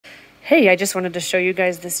Hey, I just wanted to show you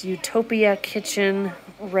guys this Utopia kitchen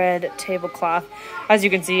red tablecloth. As you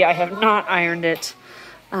can see, I have not ironed it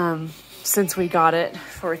since we got it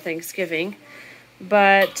for Thanksgiving,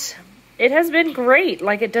 but it has been great.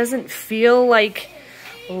 Like, it doesn't feel like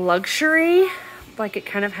luxury, like it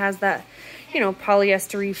kind of has that, you know,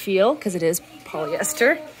 polyester-y feel, because it is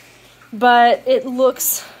polyester, but it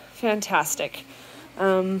looks fantastic.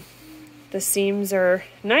 The seams are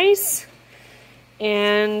nice,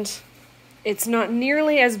 and it's not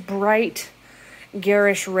nearly as bright,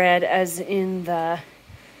 garish red as in the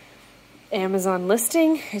Amazon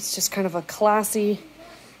listing. It's just kind of a classy,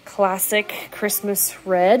 classic Christmas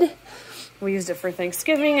red. We used it for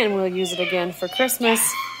Thanksgiving, and we'll use it again for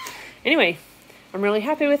Christmas. Anyway, I'm really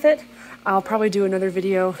happy with it. I'll probably do another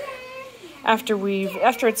video after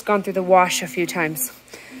it's gone through the wash a few times.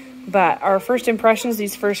 But our first impressions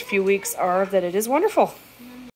these first few weeks are that it is wonderful.